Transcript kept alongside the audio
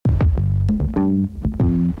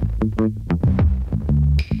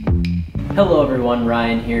Hello everyone,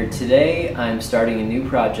 Ryan here. Today I'm starting a new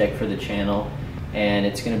project for the channel, and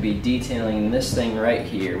it's going to be detailing this thing right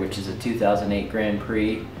here, which is a 2008 Grand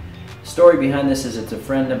Prix. Story behind this is it's a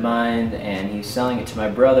friend of mine and he's selling it to my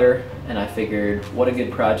brother, and I figured what a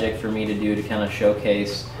good project for me to do to kind of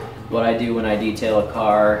showcase what I do when I detail a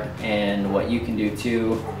car and what you can do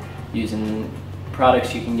too, using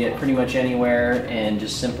products you can get pretty much anywhere and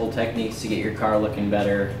just simple techniques to get your car looking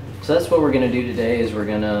better. So that's what we're going to do today, is we're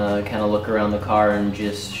going to kind of look around the car and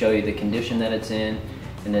just show you the condition that it's in,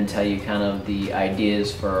 and then tell you kind of the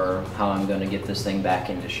ideas for how I'm going to get this thing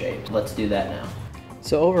back into shape. Let's do that now.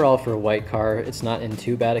 So overall, for a white car, it's not in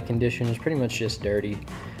too bad a condition. It's pretty much just dirty,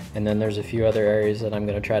 and then there's a few other areas that I'm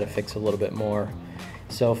going to try to fix a little bit more.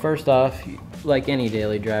 So first off, like any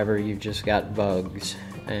daily driver, you've just got bugs,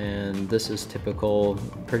 and this is typical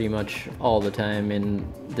pretty much all the time in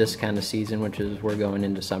this kind of season, which is we're going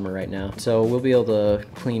into summer right now. So we'll be able to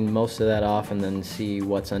clean most of that off and then see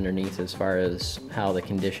what's underneath as far as how the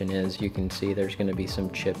condition is. You can see there's going to be some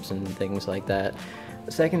chips and things like that.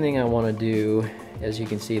 The second thing I want to do, as you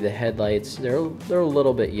can see, the headlights, they're a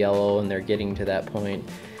little bit yellow and they're getting to that point.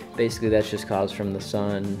 Basically that's just caused from the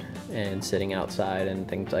sun and sitting outside and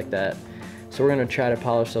things like that. So we're going to try to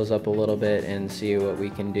polish those up a little bit and see what we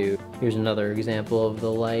can do. Here's another example of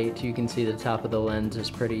the light. You can see the top of the lens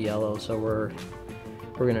is pretty yellow, so we're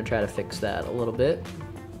going to try to fix that a little bit.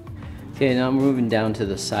 Okay, now I'm moving down to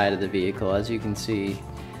the side of the vehicle. As you can see,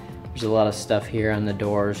 there's a lot of stuff here on the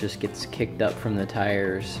doors, just gets kicked up from the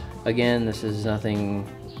tires. Again, this is nothing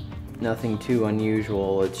too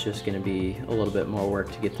unusual. It's just going to be a little bit more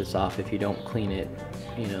work to get this off if you don't clean it,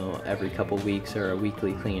 you know, every couple weeks or a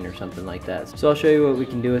weekly clean or something like that. So I'll show you what we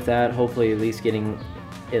can do with that, hopefully at least getting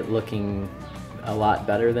it looking a lot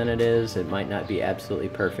better than it is. It might not be absolutely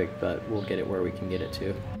perfect, but we'll get it where we can get it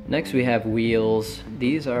to. Next we have wheels.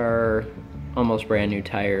 These are almost brand new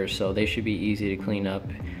tires, so they should be easy to clean up.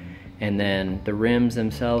 And then the rims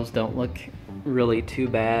themselves don't look really too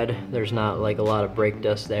bad. There's not like a lot of brake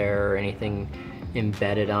dust there or anything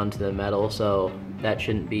embedded onto the metal, so that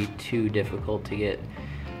shouldn't be too difficult to get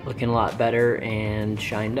looking a lot better and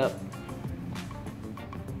shined up.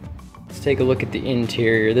 Let's take a look at the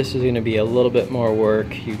interior. This is going to be a little bit more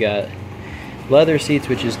work. You got leather seats,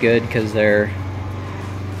 which is good because they're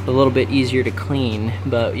a little bit easier to clean,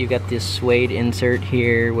 but you got this suede insert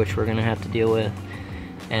here, which we're going to have to deal with.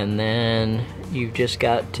 And then you've just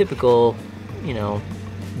got typical, you know,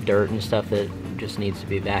 dirt and stuff that just needs to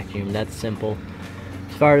be vacuumed. That's simple.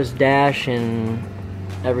 As far as dash and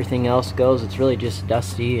everything else goes, it's really just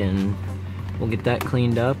dusty, and we'll get that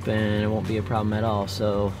cleaned up and it won't be a problem at all.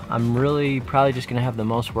 So I'm really probably just gonna have the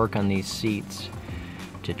most work on these seats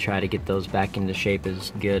to try to get those back into shape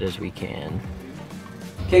as good as we can.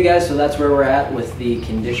 Okay guys, so that's where we're at with the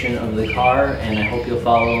condition of the car, and I hope you'll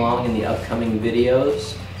follow along in the upcoming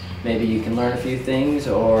videos. Maybe you can learn a few things,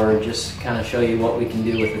 or just kind of show you what we can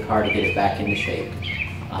do with the car to get it back into shape.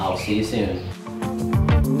 I'll see you soon.